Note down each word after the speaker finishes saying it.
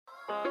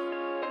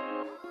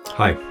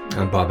Hi,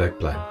 I'm Bob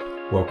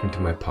Ekblad. Welcome to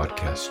my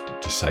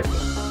podcast, Disciple,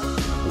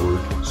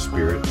 Word,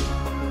 Spirit,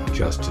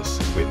 Justice,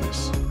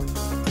 Witness.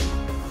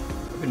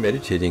 I've been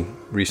meditating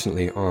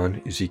recently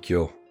on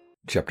Ezekiel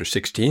chapter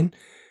 16,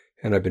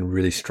 and I've been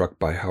really struck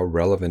by how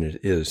relevant it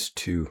is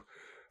to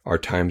our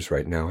times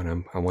right now.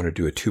 And I want to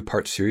do a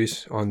two-part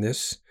series on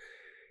this,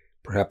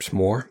 perhaps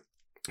more.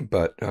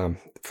 But the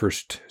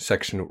first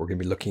section that we're going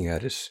to be looking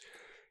at is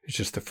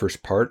just the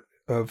first part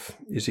of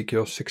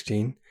Ezekiel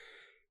 16,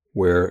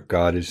 where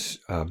God is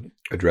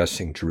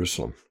addressing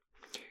Jerusalem.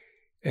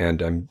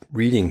 And I'm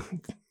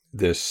reading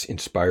this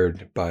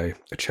inspired by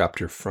a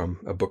chapter from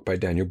a book by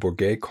Daniel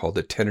Bourget called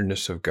The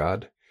Tenderness of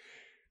God.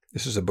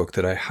 This is a book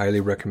that I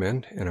highly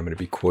recommend, and I'm going to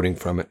be quoting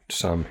from it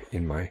some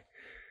in my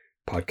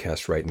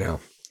podcast right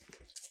now.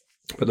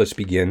 But let's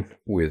begin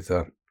with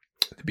the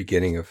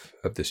beginning of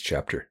this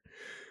chapter.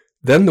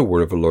 Then the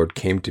word of the Lord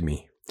came to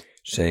me,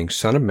 saying,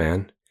 Son of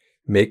man,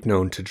 make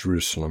known to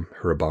Jerusalem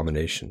her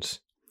abominations.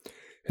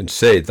 And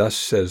say, Thus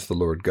says the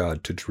Lord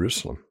God to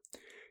Jerusalem,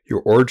 Your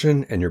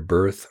origin and your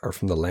birth are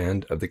from the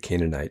land of the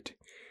Canaanite.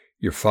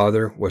 Your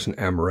father was an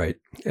Amorite,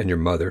 and your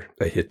mother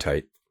a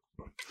Hittite.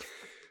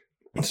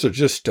 So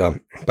just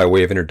by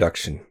way of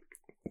introduction,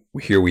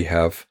 here we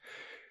have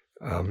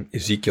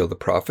Ezekiel the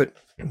prophet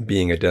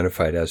being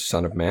identified as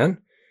Son of Man,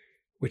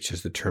 which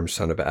is the term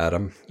son of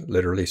Adam,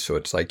 literally, so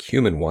it's like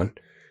human one.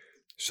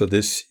 So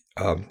this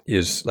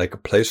is like a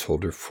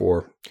placeholder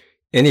for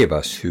any of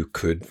us who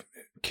could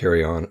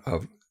carry on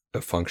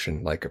a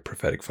function like a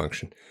prophetic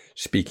function,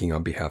 speaking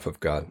on behalf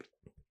of God.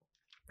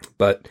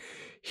 But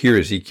here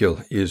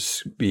Ezekiel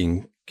is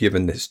being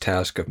given this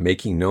task of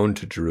making known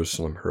to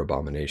Jerusalem her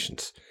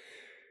abominations.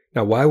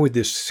 Now, why would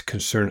this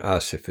concern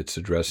us if it's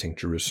addressing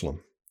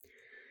Jerusalem?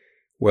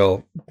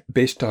 Well,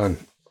 based on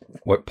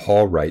what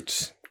Paul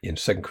writes in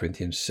 2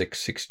 Corinthians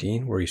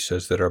 6:16, where he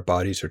says that our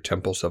bodies are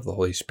temples of the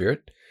Holy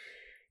Spirit,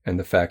 and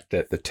the fact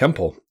that the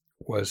temple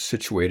was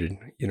situated,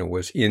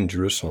 was in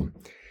Jerusalem,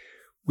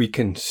 we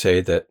can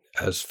say that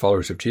as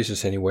followers of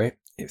Jesus anyway,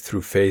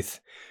 through faith,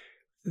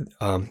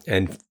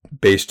 and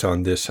based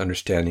on this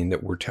understanding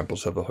that we're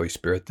temples of the Holy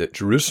Spirit, that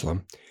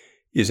Jerusalem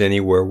is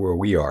anywhere where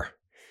we are.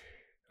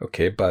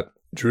 Okay, but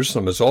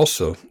Jerusalem is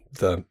also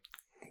the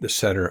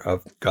center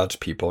of God's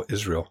people,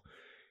 Israel.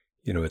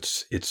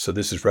 It's so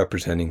this is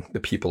representing the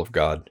people of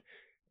God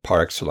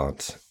par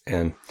excellence.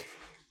 And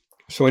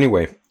so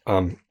anyway,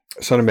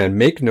 Son of man,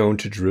 make known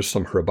to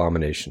Jerusalem her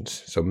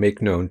abominations. So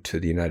make known to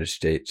the United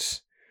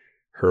States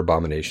her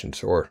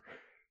abominations, or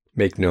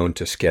make known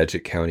to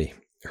Skagit County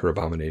her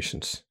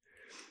abominations.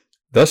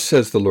 Thus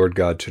says the Lord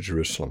God to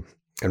Jerusalem.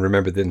 And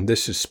remember, then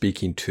this is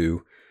speaking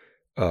to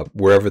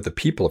wherever the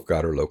people of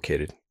God are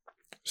located.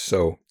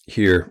 So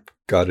here,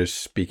 God is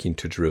speaking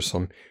to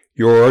Jerusalem.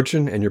 Your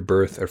origin and your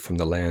birth are from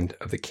the land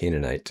of the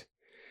Canaanite.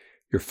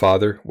 Your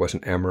father was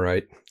an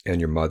Amorite, and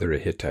your mother a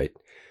Hittite.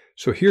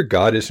 So here,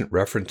 God isn't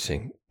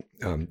referencing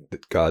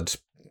God's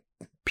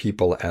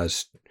people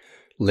as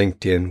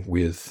linked in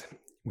with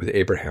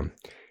Abraham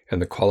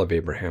and the call of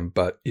Abraham,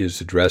 but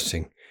is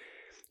addressing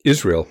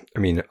Israel,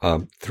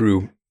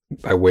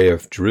 by way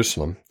of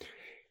Jerusalem,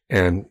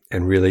 and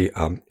really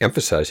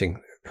emphasizing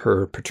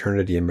her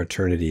paternity and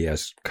maternity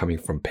as coming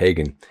from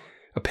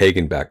a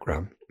pagan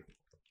background.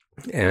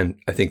 And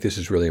I think this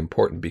is really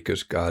important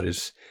because God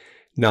is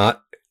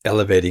not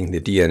elevating the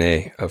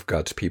DNA of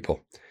God's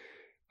people.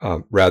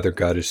 Rather,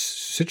 God is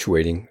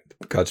situating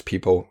God's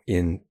people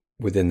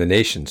within the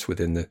nations,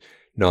 within the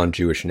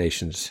non-Jewish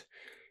nations.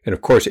 And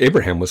of course,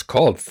 Abraham was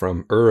called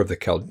from Ur of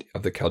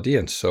the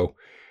Chaldeans, so,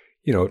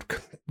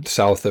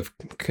 south of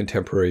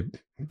contemporary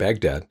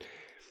Baghdad.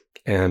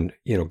 And,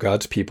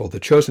 God's people, the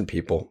chosen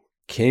people,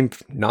 came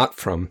not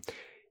from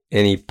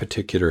any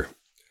particular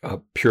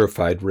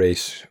purified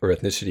race or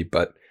ethnicity,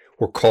 but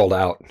were called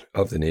out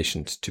of the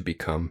nations to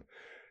become,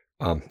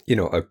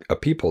 a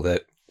people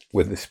that,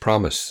 with this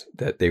promise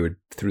that they would,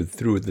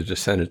 through the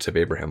descendants of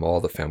Abraham, all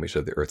the families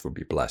of the earth would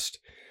be blessed.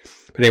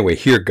 But anyway,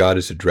 here God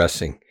is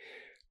addressing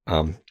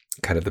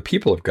kind of the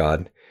people of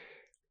God,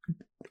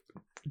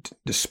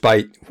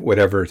 despite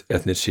whatever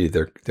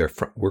ethnicity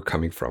we're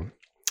coming from.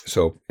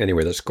 So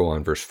anyway, let's go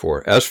on, verse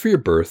 4. As for your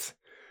birth,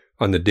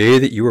 on the day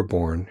that you were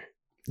born,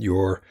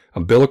 your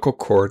umbilical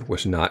cord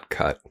was not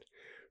cut,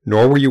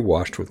 nor were you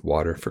washed with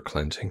water for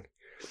cleansing.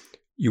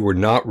 You were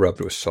not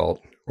rubbed with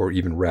salt or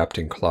even wrapped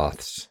in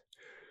cloths.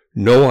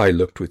 No eye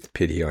looked with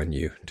pity on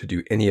you to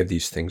do any of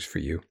these things for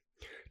you,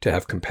 to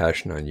have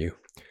compassion on you.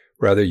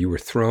 Rather, you were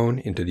thrown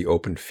into the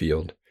open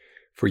field,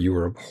 for you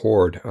were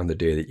abhorred on the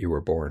day that you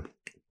were born.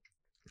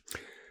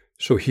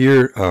 So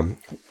here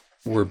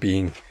we're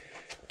being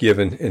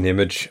given an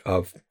image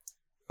of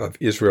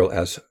Israel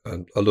as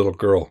a little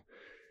girl,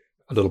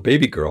 a little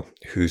baby girl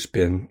who's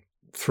been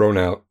thrown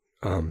out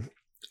on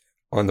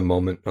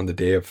the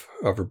day of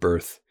her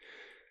birth,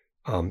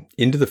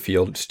 into the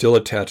field, still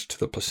attached to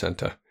the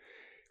placenta,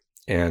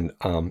 and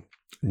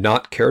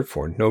not cared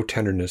for. No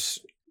tenderness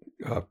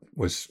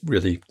was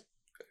really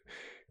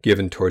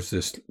given towards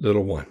this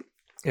little one.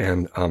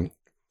 And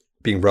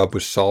being rubbed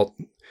with salt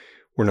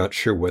We're not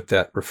sure what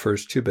that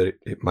refers to, but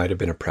it might have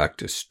been a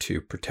practice to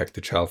protect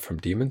the child from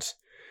demons.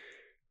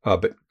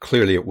 But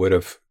clearly it would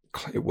have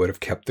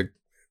kept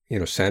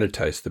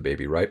sanitized the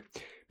baby, right?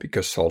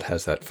 Because salt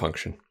has that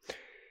function.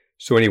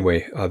 So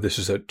anyway, this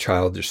is a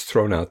child just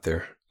thrown out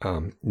there.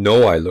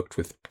 No eye looked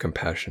with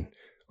compassion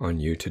on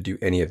you to do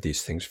any of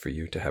these things for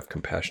you, to have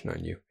compassion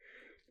on you.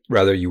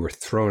 Rather, you were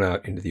thrown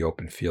out into the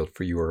open field,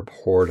 for you were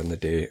abhorred on the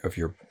day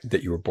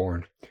that you were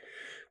born.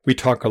 We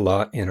talk a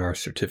lot in our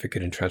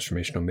certificate in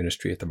transformational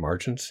ministry at the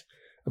margins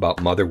about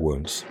mother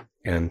wounds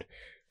and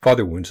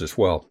father wounds as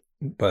well.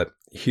 But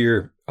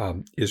here,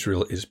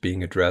 Israel is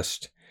being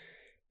addressed,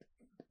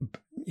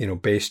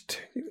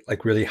 based,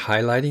 like really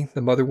highlighting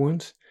the mother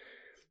wounds.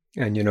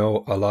 And, a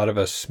lot of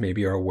us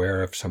maybe are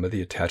aware of some of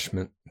the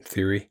attachment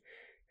theory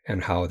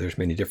and how there's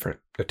many different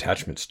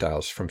attachment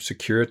styles, from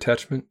secure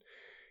attachment,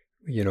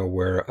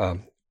 where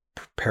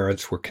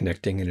parents were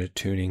connecting and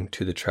attuning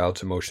to the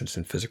child's emotions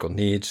and physical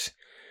needs,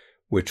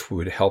 which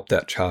would help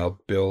that child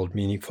build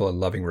meaningful and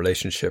loving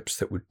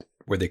relationships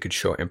where they could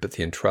show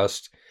empathy and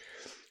trust.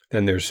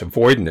 Then there's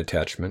avoidant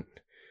attachment,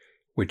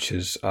 which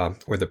is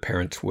where the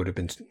parents would have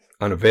been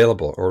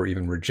unavailable or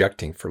even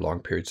rejecting for long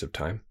periods of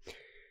time.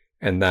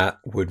 And that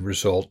would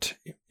result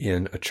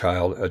in a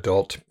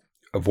adult,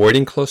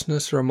 avoiding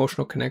closeness or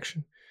emotional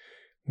connection,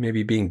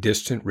 maybe being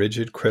distant,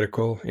 rigid,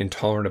 critical,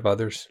 intolerant of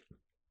others.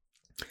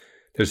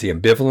 There's the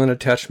ambivalent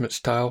attachment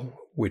style,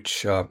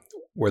 which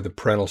where the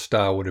parental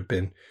style would have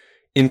been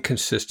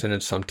inconsistent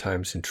and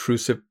sometimes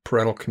intrusive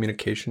parental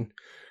communication,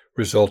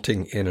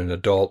 resulting in an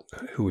adult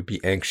who would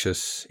be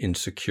anxious,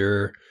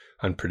 insecure,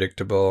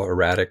 unpredictable,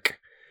 erratic,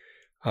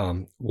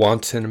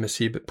 wants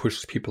intimacy but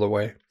pushes people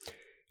away.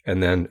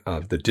 And then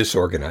the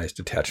disorganized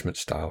attachment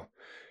style,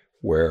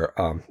 where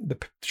the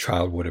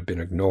child would have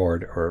been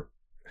ignored or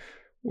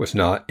was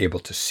not able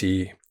to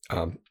see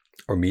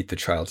or meet the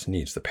child's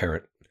needs. The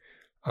parent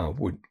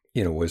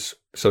was,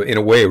 so in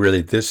a way,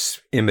 really,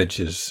 this image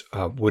is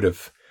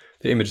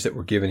the image that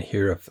we're given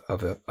here of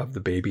the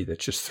baby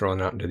that's just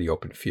thrown out into the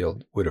open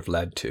field would have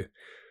led to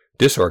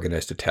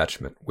disorganized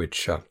attachment,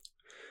 which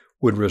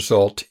would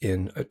result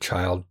in a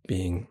child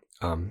being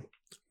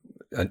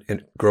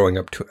and growing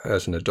up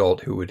as an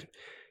adult who would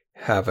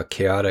have a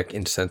chaotic,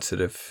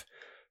 insensitive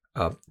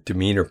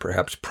demeanor,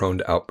 perhaps prone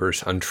to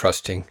outbursts,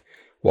 untrusting,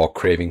 while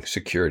craving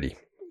security.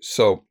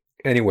 So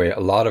anyway, a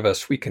lot of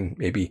us, we can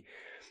maybe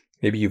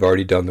you've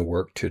already done the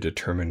work to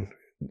determine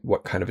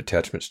what kind of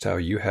attachment style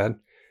you had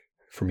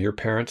from your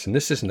parents. And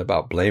this isn't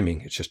about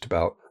blaming. It's just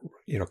about,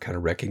 kind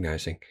of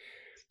recognizing.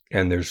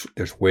 And there's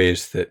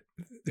ways that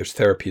there's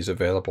therapies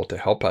available to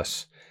help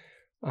us.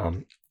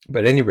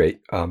 But at any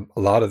rate, a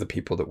lot of the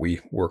people that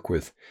we work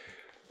with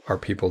are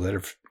people that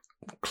have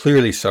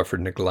clearly suffered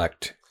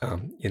neglect,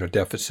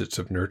 deficits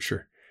of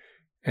nurture,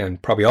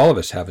 and probably all of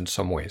us have in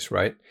some ways,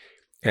 right?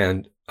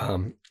 And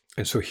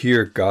so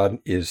here God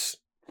is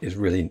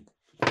really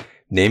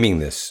naming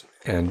this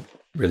and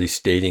really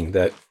stating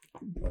that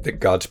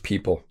God's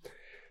people,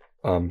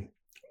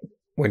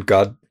 when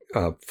God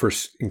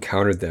first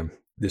encountered them,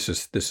 this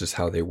is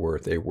how they were.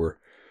 They were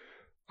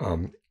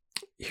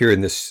here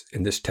in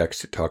this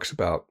text. It talks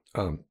about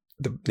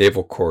the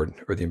navel cord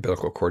or the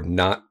umbilical cord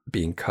not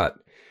being cut.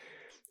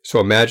 So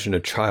imagine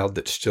a child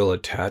that's still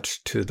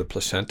attached to the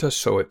placenta.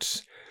 So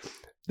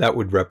that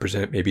would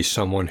represent maybe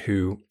someone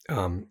who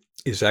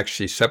is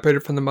actually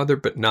separated from the mother,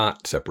 but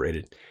not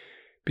separated,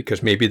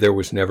 because maybe there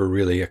was never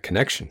really a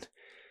connection.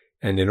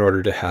 And in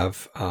order to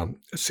have a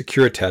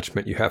secure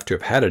attachment, you have to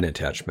have had an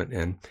attachment.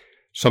 And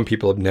some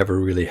people have never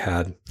really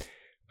had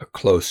a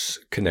close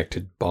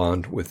connected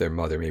bond with their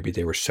mother. Maybe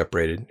they were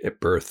separated at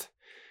birth,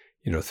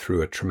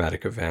 through a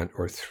traumatic event,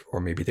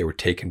 or maybe they were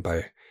taken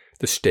by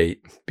the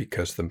state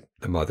because the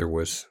mother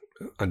was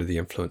under the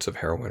influence of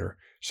heroin or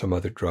some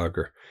other drug,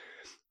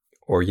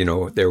 or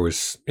there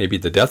was maybe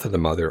the death of the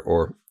mother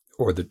or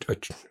the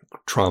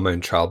trauma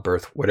in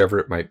childbirth, whatever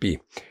it might be.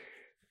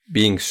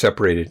 Being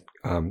separated,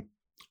 I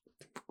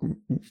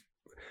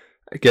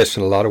guess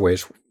in a lot of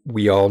ways,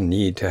 we all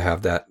need to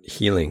have that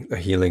healing, a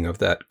healing of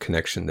that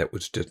connection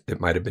that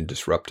might have been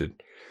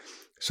disrupted.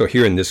 So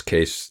here in this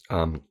case,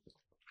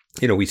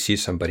 we see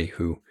somebody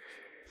who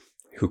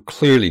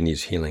clearly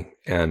needs healing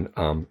and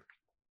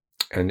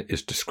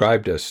is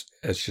described as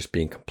just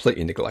being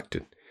completely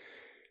neglected.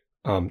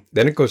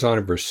 Then it goes on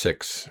in verse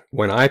 6.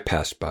 When I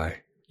passed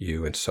by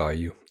you and saw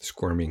you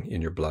squirming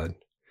in your blood,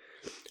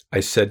 I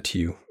said to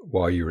you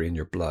while you were in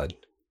your blood,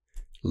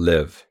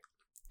 live.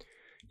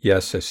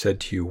 Yes, I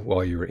said to you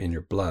while you were in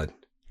your blood,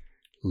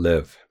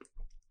 live.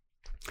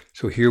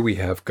 So here we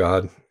have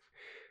God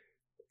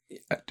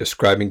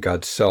describing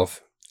God's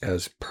self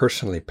as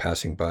personally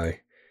passing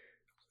by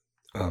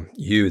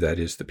you, that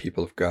is the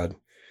people of God,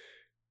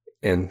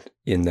 and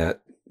in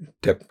that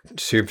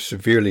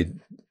severely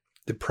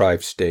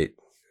deprived state,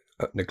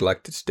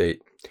 neglected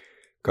state,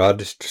 God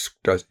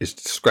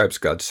describes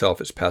God's self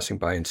as passing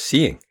by and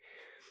seeing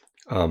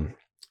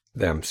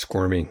them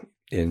squirming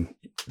in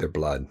their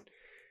blood.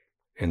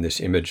 And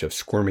this image of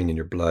squirming in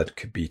your blood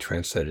could be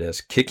translated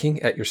as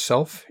kicking at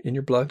yourself in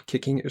your blood,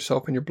 kicking at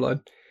yourself in your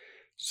blood.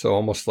 So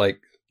almost like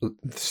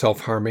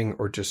self-harming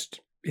or just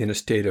in a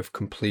state of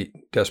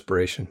complete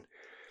desperation.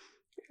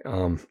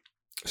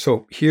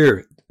 So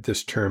here,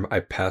 this term, I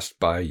passed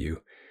by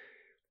you,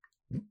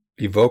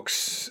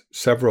 evokes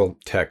several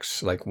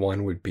texts. Like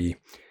one would be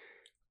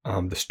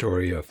the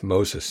story of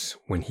Moses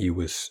when he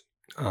was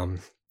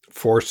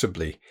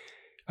forcibly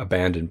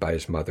abandoned by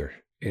his mother.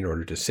 In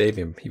order to save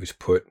him, he was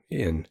put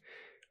in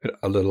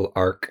a little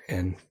ark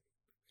and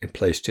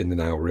placed in the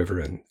Nile River.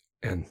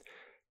 And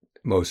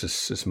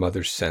Moses'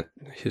 mother sent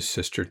his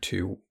sister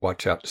to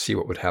watch out to see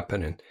what would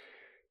happen. And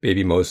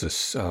baby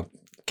Moses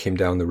came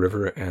down the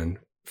river, and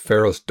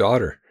Pharaoh's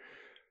daughter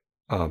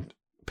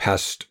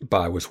passed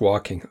by, was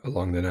walking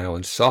along the Nile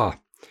and saw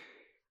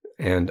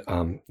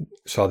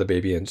the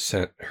baby and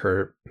sent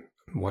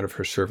one of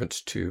her servants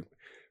to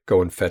go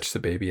and fetch the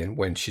baby. And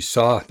when she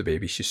saw the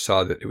baby, she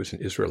saw that it was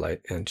an Israelite,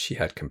 and she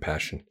had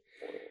compassion.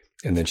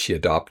 And then she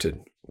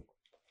adopted.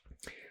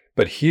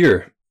 But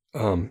here,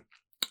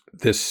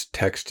 this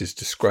text is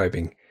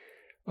describing,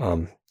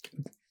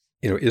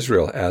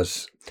 Israel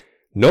as,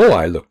 no,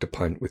 I looked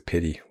upon with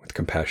pity, with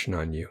compassion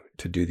on you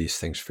to do these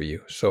things for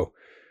you. So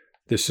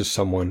this is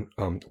someone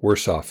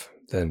worse off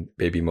than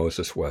baby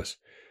Moses was.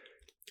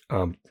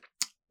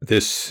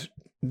 These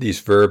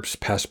verbs,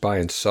 pass by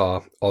and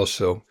saw,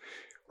 also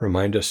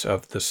remind us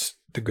of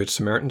the Good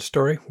Samaritan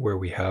story, where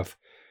we have,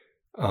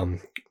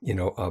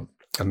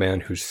 a man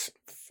who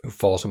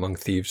falls among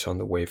thieves on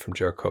the way from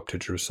Jericho up to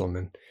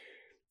Jerusalem,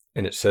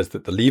 and it says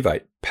that the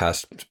Levite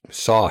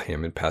saw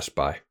him and passed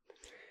by,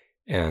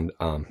 and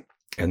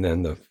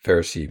then the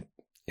Pharisee,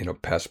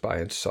 passed by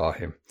and saw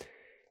him,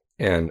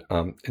 and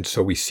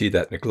so we see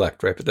that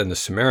neglect, right? But then the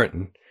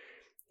Samaritan,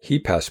 he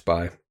passed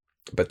by,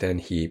 but then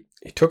he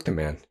took the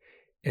man,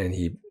 and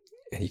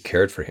he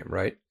cared for him,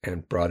 right,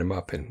 and brought him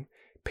up and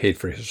paid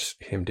for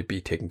him to be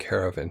taken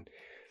care of. And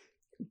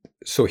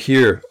so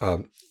here,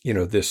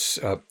 this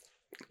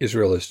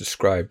Israel is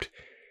described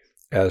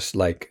as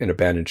like an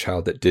abandoned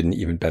child that didn't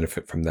even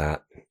benefit from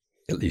that,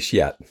 at least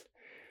yet.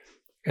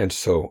 And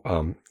so,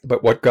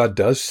 but what God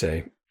does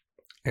say,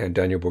 and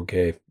Daniel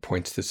Bourget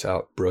points this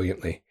out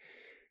brilliantly,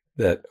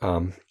 that,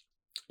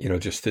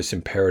 just this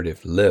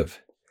imperative,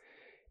 live,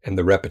 and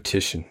the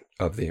repetition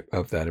of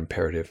that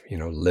imperative,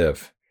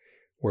 live,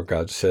 where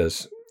God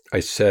says, I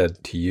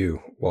said to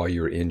you while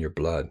you're in your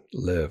blood,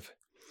 live.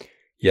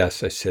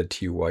 Yes, I said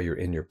to you while you're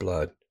in your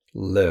blood,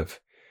 live.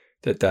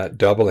 That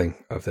doubling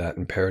of that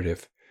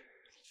imperative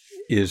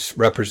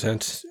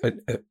represents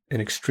an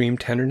extreme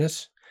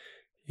tenderness,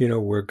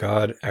 where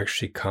God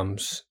actually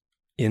comes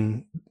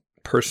in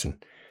person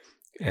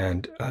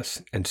and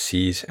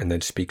sees and then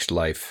speaks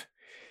life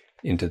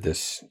into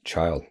this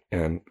child.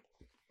 And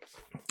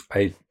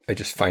I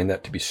just find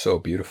that to be so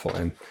beautiful.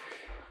 And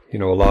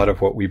a lot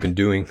of what we've been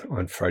doing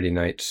on Friday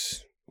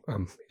nights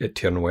at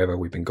Tierra Nueva,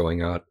 we've been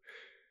going out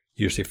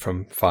usually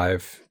from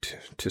 5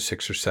 to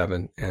 6 or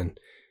 7, and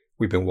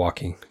we've been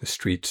walking the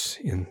streets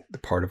in the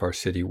part of our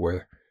city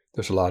where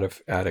there's a lot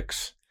of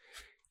addicts,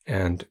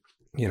 and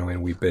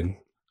we've been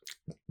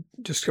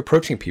just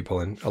approaching people,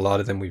 and a lot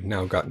of them we've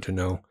now gotten to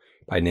know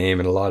by name,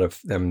 and a lot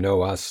of them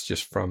know us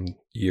just from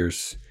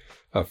years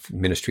of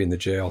ministry in the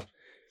jail,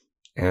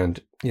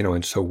 and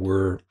so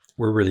we're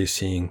really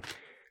seeing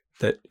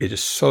that it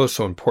is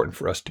so important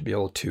for us to be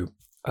able to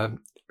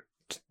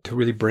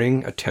really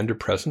bring a tender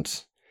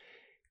presence,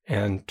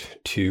 and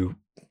to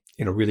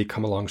really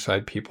come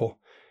alongside people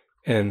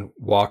and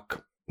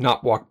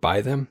not walk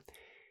by them,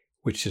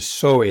 which is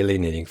so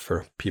alienating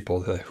for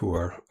people who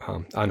are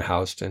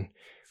unhoused and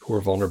who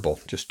are vulnerable,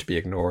 just to be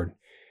ignored,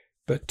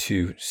 but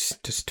to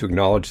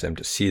acknowledge them,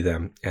 to see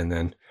them, and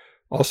then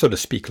also to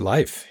speak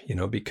life,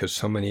 because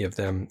so many of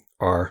them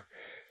are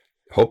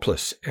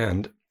hopeless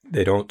and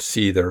they don't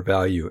see their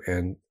value,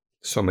 and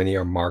so many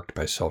are marked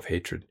by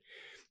self-hatred,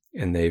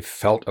 and they've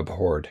felt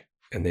abhorred,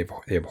 and they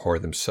abhor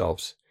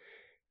themselves.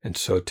 And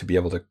so to be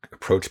able to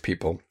approach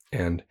people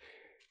and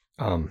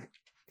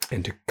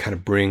to kind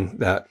of bring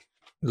that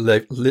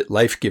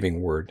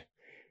life-giving word,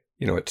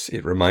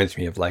 it reminds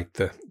me of like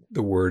the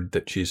word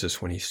that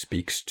Jesus, when he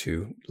speaks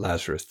to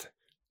Lazarus,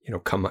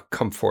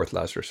 come forth,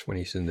 Lazarus, when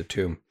he's in the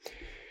tomb.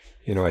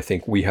 I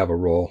think we have a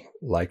role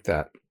like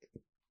that.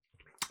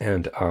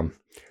 And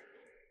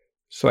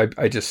so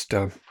I just,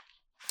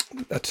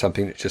 that's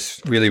something that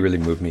just really, really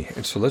moved me.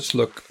 And so let's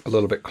look a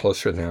little bit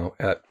closer now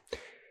at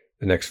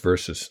the next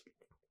verses.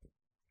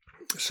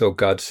 So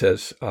God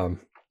says, so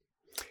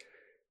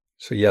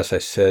yes, I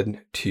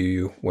said to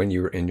you when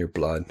you were in your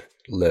blood,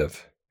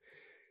 live.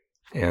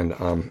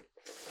 And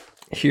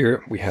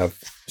here we have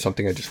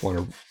something I just want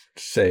to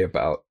say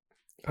about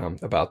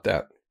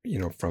that,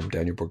 from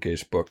Daniel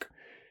Bourget's book,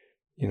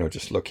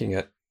 just looking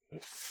at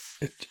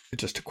it,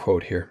 just a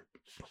quote here.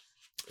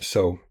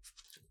 So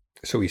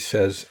he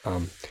says,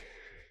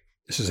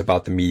 this is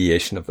about the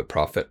mediation of the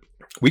prophet.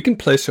 We can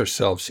place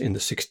ourselves in the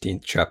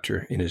 16th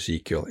chapter in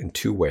Ezekiel in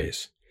two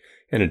ways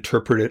and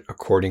interpret it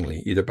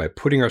accordingly, either by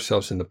putting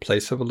ourselves in the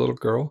place of a little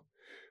girl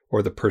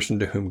or the person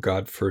to whom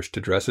God first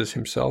addresses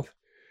himself,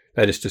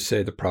 that is to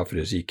say, the prophet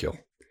Ezekiel.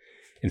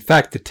 In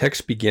fact, the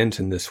text begins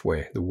in this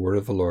way. The word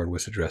of the Lord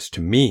was addressed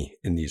to me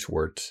in these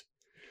words.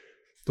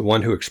 The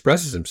one who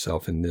expresses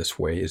himself in this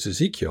way is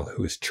Ezekiel,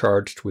 who is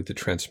charged with the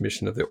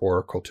transmission of the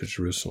oracle to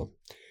Jerusalem.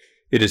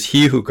 It is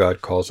he who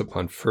God calls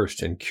upon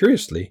first, and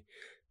curiously,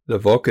 the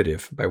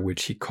vocative by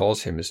which he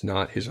calls him is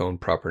not his own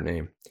proper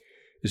name,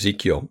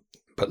 Ezekiel,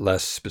 but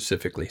less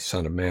specifically,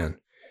 Son of Man,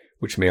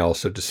 which may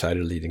also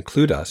decidedly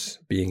include us,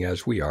 being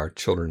as we are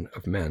children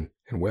of men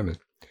and women.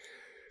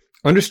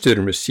 Understood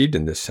and received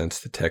in this sense,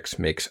 the text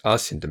makes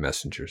us into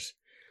messengers.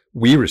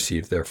 We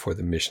receive, therefore,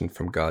 the mission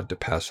from God to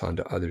pass on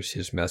to others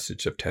his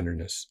message of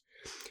tenderness.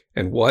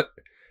 And what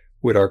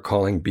would our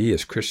calling be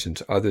as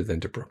Christians other than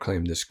to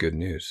proclaim this good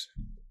news?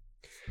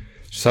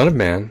 Son of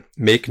man,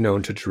 make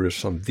known to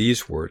Jerusalem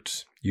these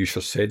words. You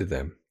shall say to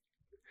them.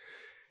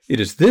 It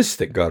is this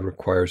that God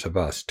requires of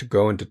us, to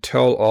go and to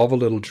tell all the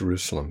little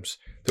Jerusalems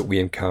that we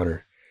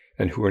encounter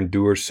and who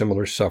endure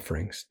similar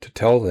sufferings, to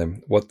tell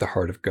them what the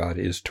heart of God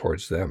is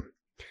towards them,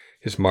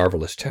 his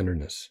marvelous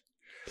tenderness.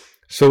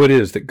 So it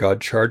is that God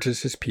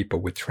charges his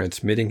people with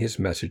transmitting his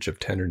message of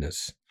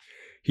tenderness.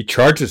 He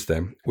charges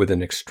them with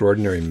an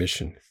extraordinary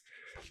mission,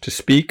 to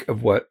speak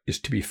of what is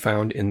to be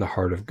found in the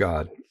heart of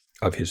God,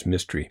 of his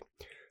mystery,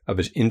 of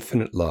his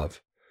infinite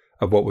love,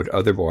 of what would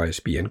otherwise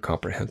be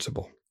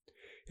incomprehensible.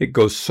 It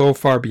goes so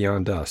far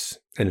beyond us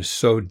and is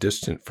so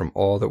distant from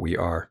all that we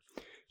are,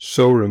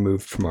 so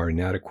removed from our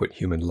inadequate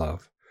human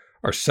love,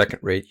 our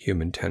second-rate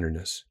human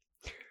tenderness.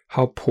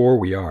 How poor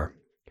we are.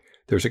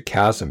 There's a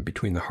chasm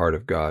between the heart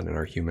of God and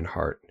our human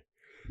heart.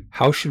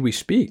 How should we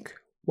speak?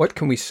 What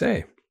can we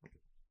say?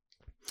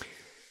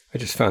 I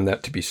just found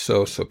that to be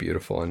so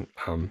beautiful. And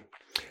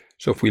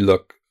so if we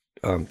look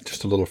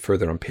just a little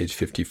further on page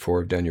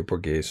 54 of Daniel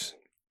Bourget's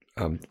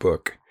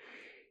book,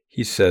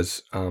 he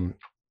says,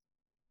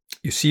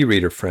 you see,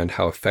 reader friend,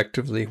 how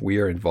effectively we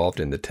are involved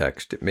in the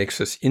text. It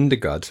makes us into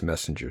God's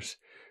messengers,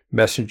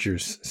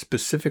 messengers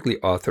specifically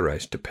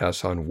authorized to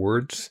pass on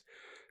words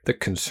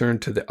that concern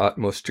to the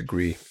utmost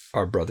degree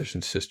our brothers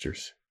and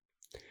sisters.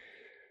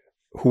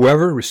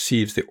 Whoever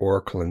receives the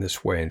oracle in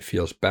this way and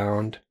feels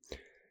bound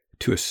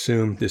to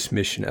assume this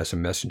mission as a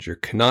messenger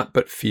cannot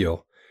but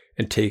feel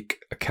and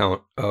take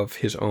account of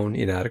his own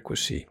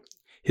inadequacy,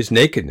 his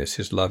nakedness,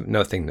 his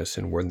nothingness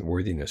and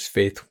worthiness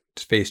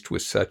faced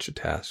with such a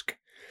task.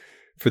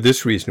 For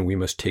this reason, we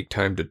must take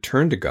time to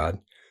turn to God,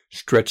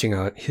 stretching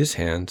out his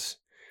hands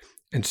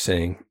and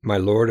saying, My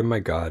Lord and my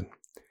God,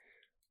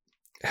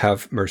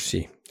 have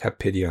mercy, have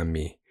pity on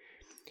me.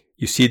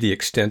 You see the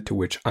extent to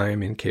which I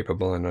am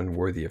incapable and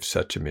unworthy of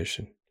such a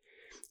mission.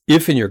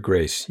 If in your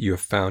grace you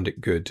have found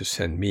it good to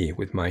send me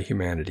with my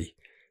humanity,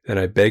 then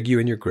I beg you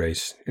in your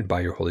grace and by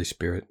your Holy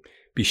Spirit,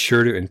 be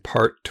sure to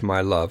impart to my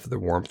love the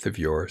warmth of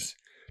yours,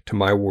 to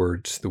my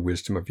words the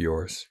wisdom of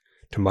yours,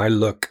 to my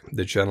look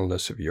the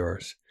gentleness of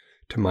yours,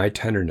 to my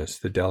tenderness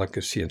the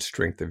delicacy and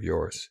strength of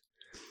yours.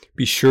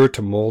 Be sure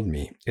to mold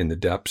me in the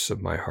depths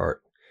of my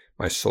heart,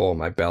 my soul,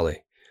 my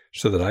belly,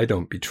 so that I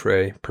don't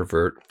betray,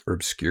 pervert, or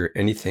obscure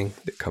anything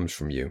that comes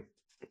from you.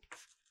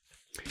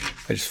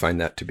 I just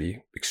find that to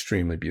be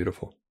extremely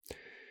beautiful.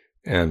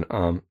 And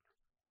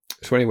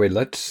so anyway,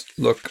 let's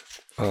look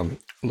a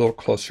little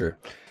closer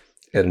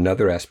at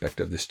another aspect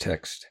of this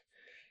text.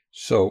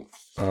 So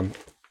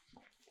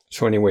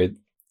anyway,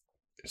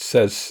 it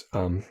says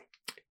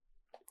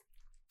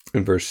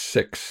in verse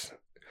 6,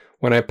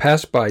 when I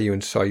passed by you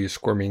and saw you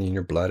squirming in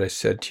your blood, I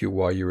said to you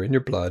while you were in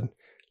your blood,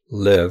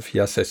 live.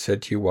 Yes, I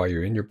said to you while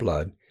you're in your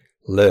blood,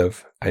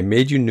 live. I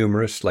made you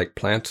numerous like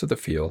plants of the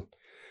field.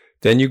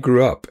 Then you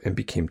grew up and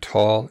became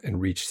tall and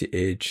reached the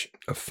age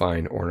of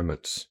fine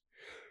ornaments.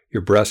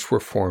 Your breasts were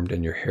formed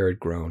and your hair had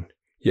grown,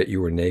 yet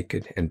you were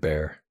naked and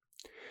bare.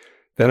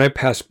 Then I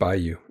passed by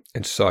you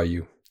and saw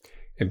you,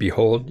 and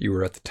behold, you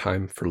were at the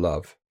time for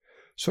love.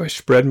 So I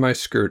spread my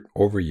skirt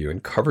over you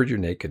and covered your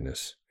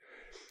nakedness.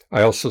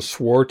 I also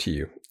swore to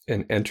you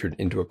and entered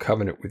into a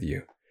covenant with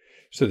you,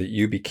 so that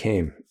you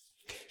became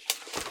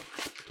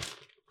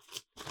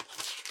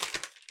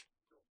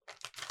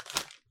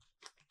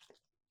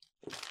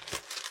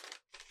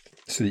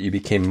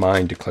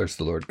mine, declares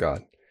the Lord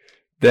God.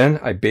 Then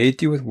I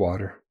bathed you with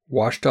water,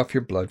 washed off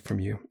your blood from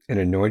you, and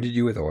anointed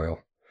you with oil.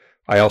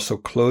 I also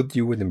clothed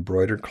you with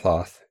embroidered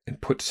cloth, and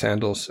put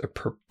sandals of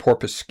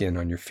porpoise skin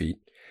on your feet.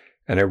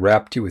 And I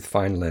wrapped you with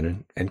fine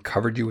linen, and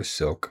covered you with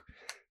silk.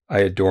 I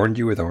adorned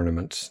you with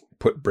ornaments,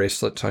 put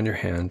bracelets on your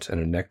hands,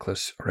 and a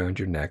necklace around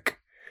your neck.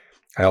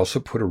 I also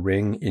put a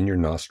ring in your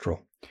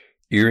nostril,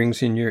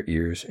 earrings in your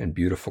ears, and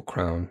beautiful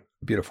crown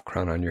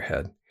on your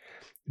head.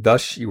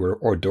 Thus you were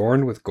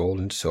adorned with gold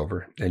and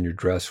silver, and your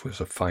dress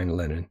was of fine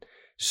linen,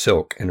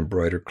 silk, and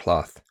embroidered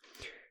cloth.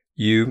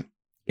 You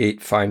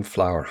ate fine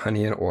flour,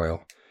 honey, and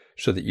oil,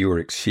 so that you were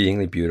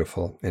exceedingly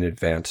beautiful and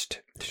advanced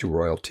to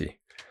royalty.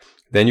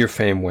 Then your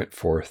fame went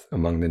forth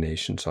among the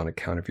nations on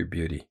account of your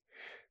beauty,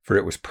 for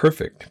it was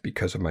perfect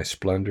because of my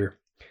splendor,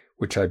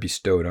 which I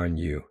bestowed on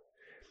you,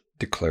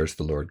 declares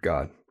the Lord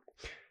God.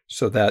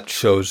 So that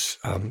shows,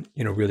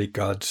 really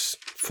God's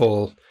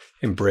full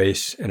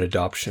embrace and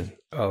adoption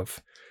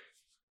of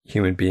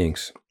human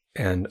beings.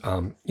 And,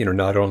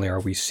 not only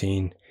are we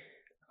seen,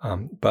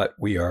 but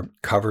we are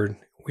covered,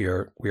 we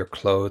are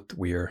clothed,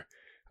 we are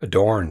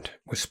adorned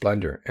with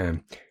splendor.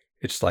 And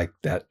it's like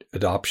that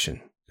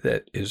adoption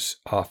that is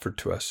offered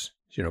to us,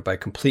 by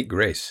complete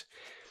grace,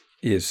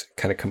 is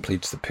kind of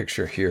completes the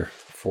picture here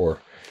for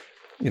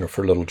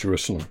little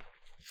Jerusalem.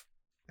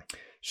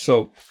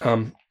 So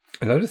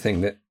another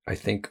thing that I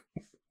think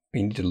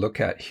we need to look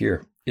at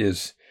here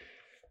is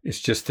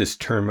just this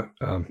term,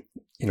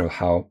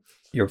 how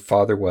your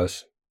father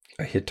was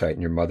a Hittite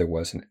and your mother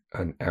was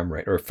an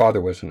Amorite, or father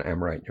was an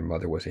Amorite and your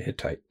mother was a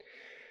Hittite.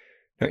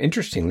 Now,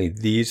 interestingly,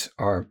 these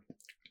are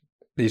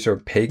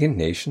pagan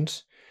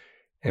nations,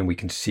 and we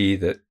can see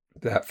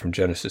that from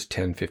Genesis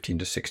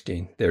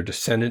 10:15-16. They're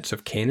descendants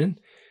of Canaan,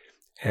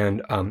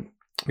 and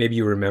maybe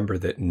you remember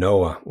that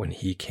Noah, when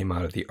he came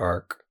out of the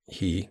ark,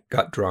 he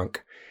got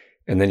drunk,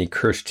 and then he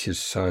cursed his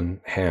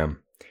son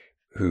Ham,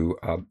 who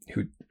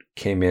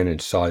came in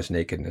and saw his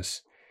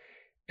nakedness.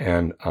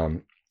 And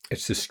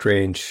it's this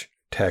strange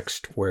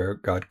text where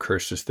God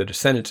curses the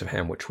descendants of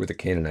Ham, which were the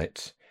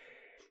Canaanites.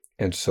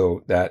 And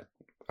so that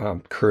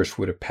curse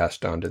would have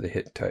passed on to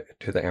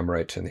the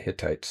Amorites and the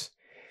Hittites.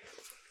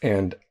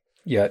 And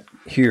yet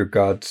here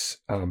God's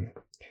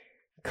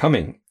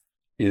coming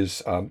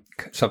is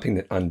something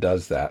that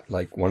undoes that.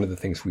 Like one of the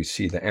things we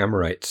see, the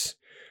Amorites,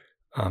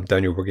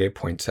 Daniel Bourget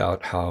points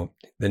out how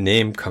the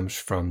name comes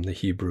from the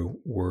Hebrew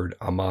word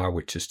amar,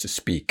 which is to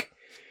speak.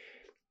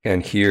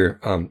 And here,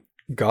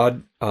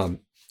 God,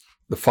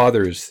 the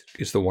Father is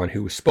the one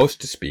who was supposed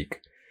to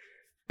speak.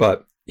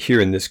 But here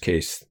in this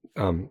case,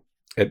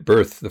 at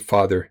birth, the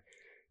Father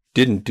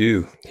didn't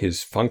do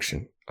his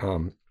function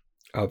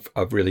of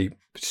really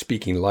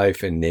speaking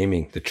life and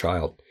naming the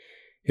child.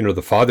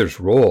 The Father's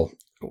role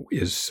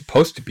is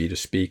supposed to be to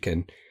speak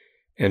and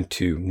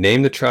to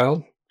name the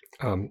child,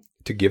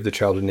 to give the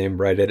child a name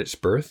right at its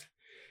birth.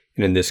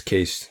 And in this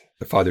case,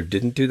 the Father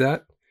didn't do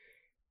that.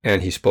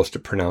 And he's supposed to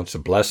pronounce a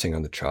blessing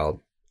on the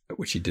child,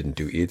 which he didn't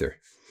do either.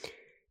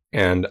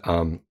 And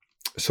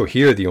so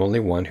here, the only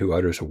one who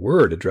utters a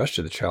word addressed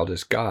to the child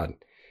is God.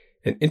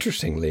 And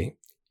interestingly,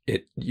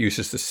 it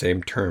uses the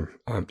same term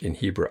in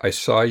Hebrew. I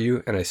saw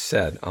you and I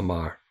said,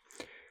 Amar,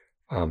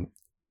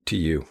 to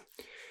you.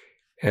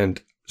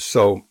 And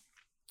so,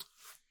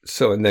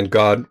 and then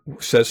God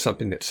says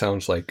something that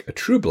sounds like a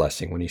true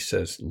blessing when he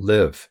says,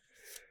 live.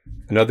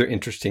 Another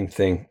interesting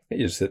thing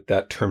is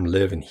that term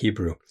live in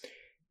Hebrew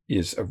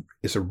is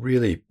a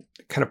really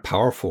kind of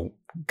powerful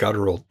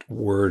guttural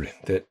word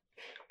that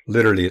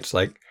literally it's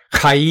like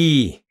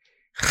chai,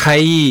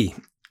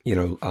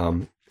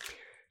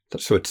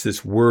 so it's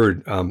this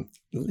word,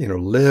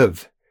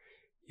 live,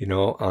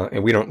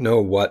 and we don't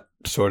know what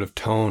sort of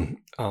tone,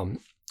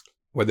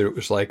 whether it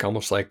was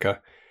almost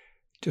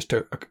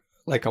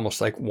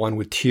like one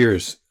with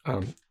tears,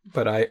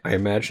 but I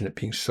imagine it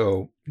being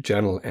so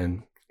gentle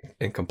and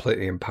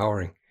completely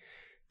empowering.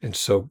 And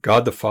so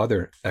God the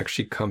Father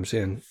actually comes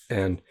in,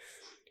 and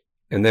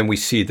then we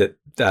see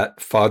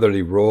that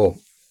fatherly role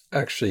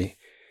actually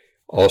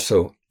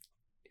also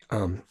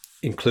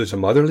includes a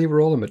motherly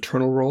role, a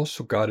maternal role.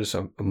 So God is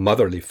a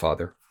motherly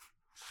father.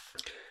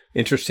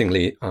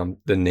 Interestingly,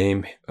 the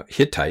name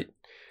Hittite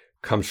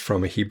comes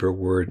from a Hebrew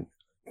word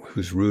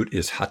whose root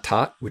is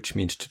hatat, which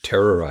means to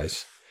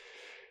terrorize.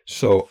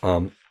 So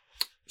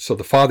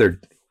the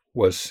father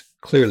was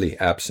clearly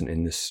absent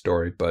in this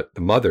story, but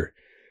the mother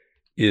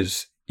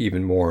is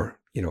even more,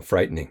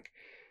 frightening.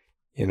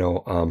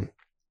 The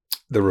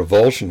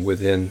revulsion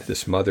within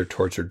this mother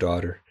towards her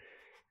daughter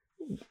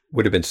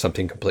would have been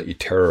something completely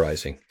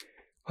terrorizing,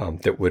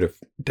 that would have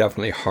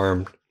definitely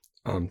harmed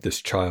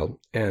this child.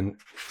 And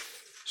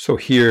so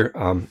here,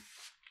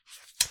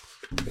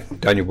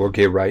 Daniel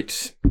Bourget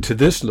writes, to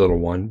this little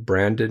one,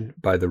 branded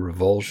by the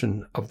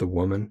revulsion of the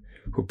woman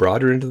who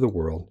brought her into the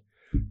world,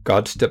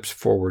 God steps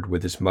forward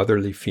with his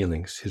motherly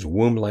feelings, his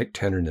womb-like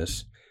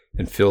tenderness,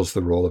 and fills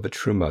the role of a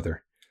true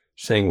mother,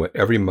 saying what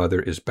every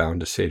mother is bound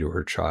to say to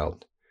her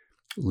child,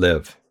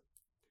 live.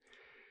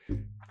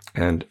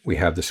 And we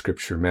have the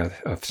scripture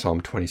of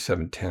Psalm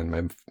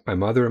 27:10, my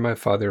mother and my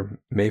father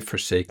may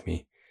forsake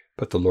me,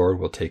 but the Lord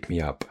will take me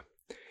up.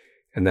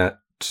 And that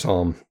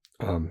psalm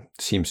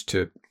seems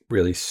to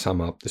really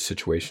sum up the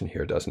situation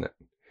here, doesn't it?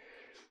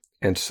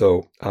 And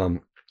so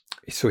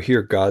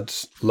here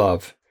God's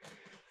love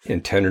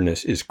and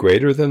tenderness is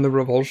greater than the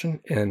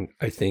revulsion, and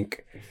I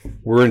think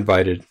we're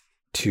invited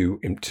to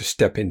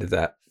step into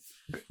that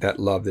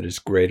love that is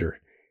greater,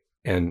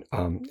 and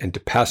to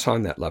pass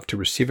on that love, to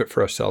receive it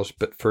for ourselves,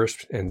 but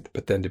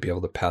then to be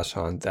able to pass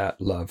on that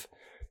love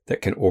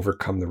that can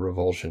overcome the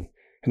revulsion.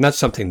 And that's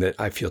something that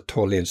I feel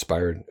totally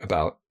inspired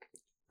about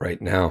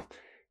right now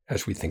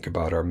as we think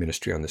about our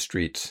ministry on the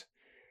streets.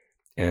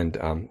 And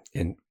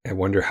I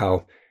wonder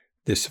how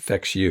this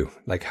affects you.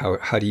 Like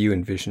how do you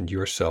envision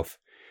yourself,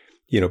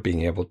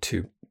 being able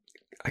to,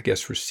 I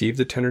guess, receive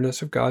the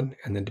tenderness of God,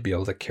 and then to be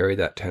able to carry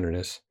that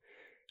tenderness,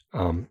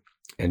 and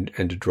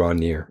to draw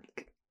near.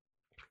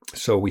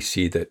 So we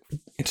see that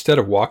instead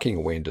of walking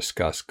away in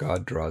disgust,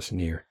 God draws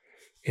near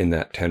in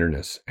that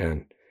tenderness.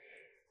 And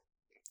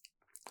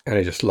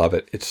I just love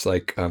it. It's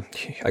like,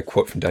 I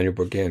quote from Daniel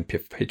Bourget on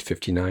page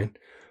 59,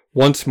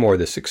 "Once more,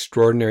 this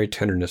extraordinary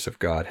tenderness of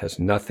God has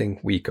nothing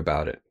weak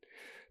about it.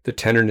 The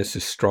tenderness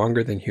is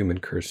stronger than human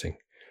cursing,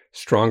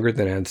 stronger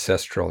than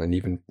ancestral and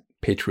even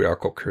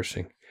patriarchal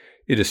cursing.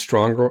 It is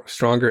stronger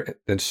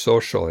than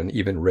social and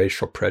even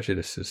racial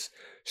prejudices,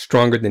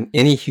 stronger than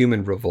any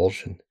human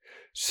revulsion.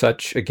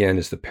 Such, again,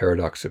 is the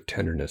paradox of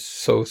tenderness,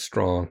 so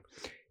strong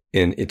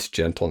in its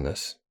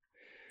gentleness."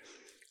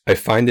 I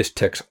find this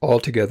text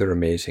altogether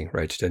amazing,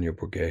 writes Daniel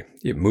Bourget.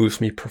 It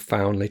moves me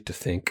profoundly to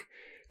think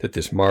that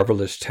this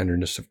marvelous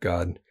tenderness of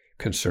God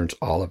concerns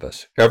all of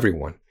us,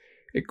 everyone.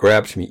 It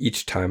grabs me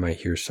each time I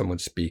hear someone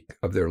speak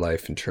of their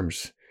life in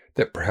terms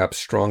that perhaps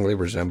strongly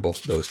resemble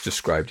those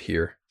described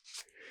here.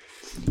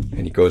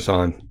 And he goes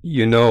on,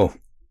 "You know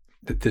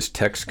that this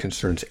text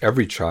concerns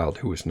every child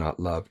who is not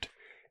loved,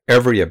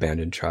 every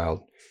abandoned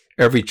child,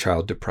 every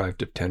child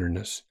deprived of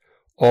tenderness,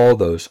 all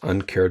those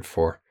uncared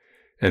for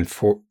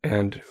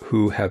and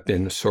who have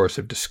been a source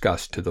of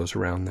disgust to those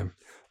around them,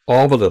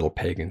 all the little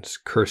pagans,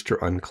 cursed or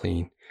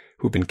unclean,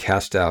 who've been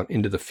cast out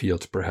into the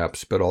fields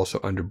perhaps, but also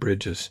under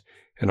bridges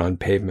and on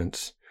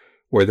pavements,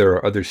 where there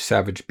are other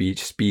savage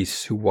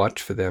beasts who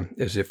watch for them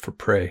as if for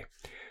prey.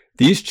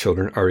 These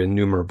children are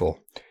innumerable,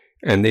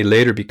 and they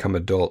later become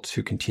adults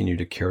who continue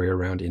to carry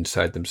around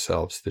inside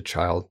themselves the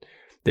child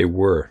they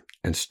were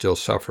and still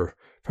suffer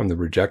from the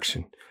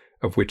rejection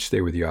of which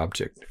they were the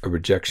object, a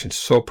rejection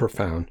so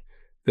profound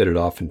that it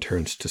often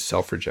turns to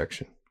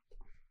self-rejection."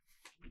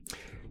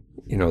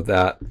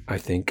 That, I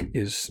think,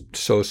 is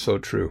so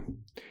true.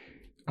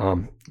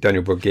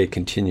 Daniel Bourget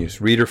continues,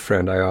 "Reader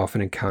friend, I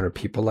often encounter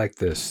people like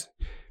this,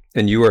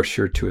 and you are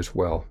sure to as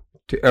well.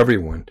 To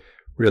everyone,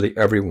 really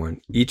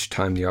everyone, each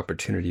time the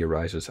opportunity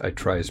arises, I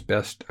try as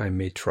best I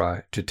may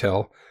try to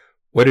tell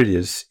what it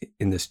is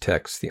in this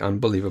text, the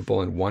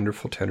unbelievable and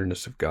wonderful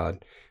tenderness of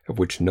God, of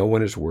which no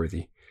one is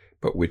worthy,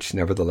 but which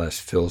nevertheless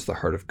fills the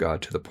heart of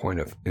God to the point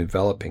of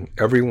enveloping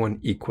everyone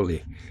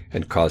equally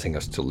and causing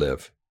us to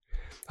live.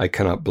 I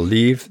cannot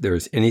believe there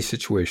is any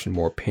situation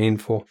more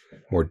painful,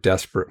 more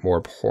desperate, more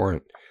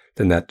abhorrent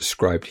than that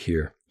described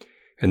here.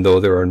 And though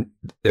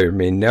there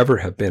may never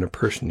have been a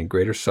person in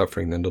greater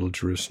suffering than little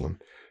Jerusalem,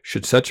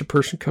 should such a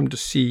person come to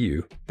see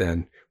you,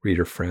 then,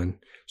 reader friend,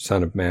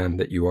 son of man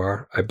that you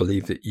are, I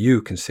believe that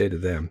you can say to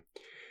them,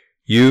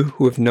 you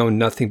who have known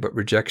nothing but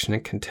rejection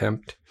and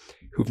contempt,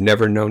 who've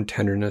never known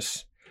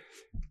tenderness,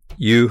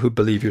 you who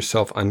believe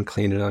yourself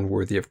unclean and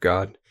unworthy of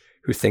God,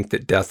 who think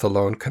that death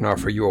alone can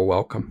offer you a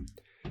welcome,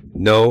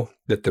 know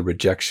that the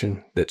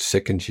rejection that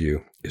sickens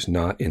you is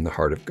not in the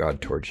heart of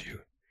God towards you.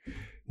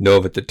 Know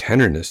that the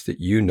tenderness that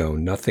you know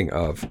nothing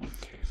of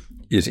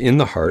is in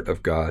the heart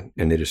of God,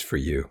 and it is for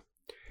you.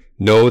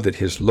 Know that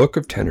his look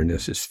of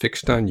tenderness is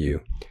fixed on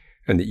you,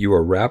 and that you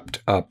are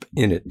wrapped up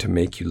in it to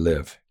make you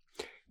live.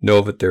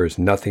 Know that there is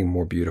nothing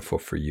more beautiful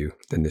for you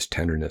than this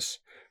tenderness,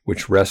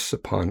 which rests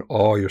upon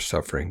all your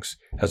sufferings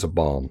as a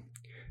balm.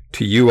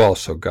 To you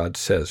also God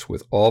says,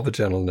 with all the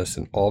gentleness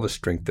and all the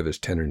strength of his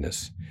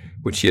tenderness,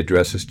 which he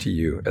addresses to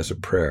you as a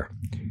prayer,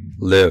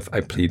 live,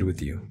 I plead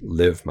with you,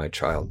 live, my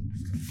child.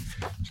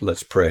 So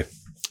let's pray.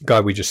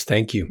 God, we just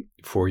thank you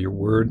for your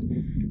word.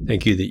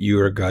 Thank you that you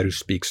are a God who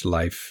speaks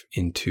life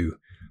into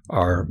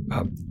our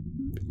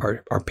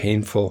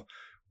painful,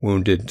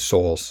 wounded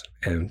souls,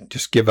 and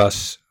just give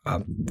us,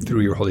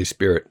 through your Holy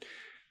Spirit,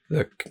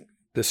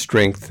 the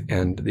strength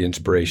and the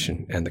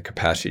inspiration and the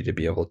capacity to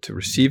be able to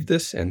receive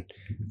this and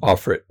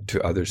offer it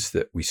to others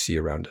that we see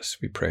around us.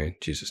 We pray in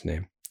Jesus'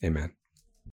 name. Amen.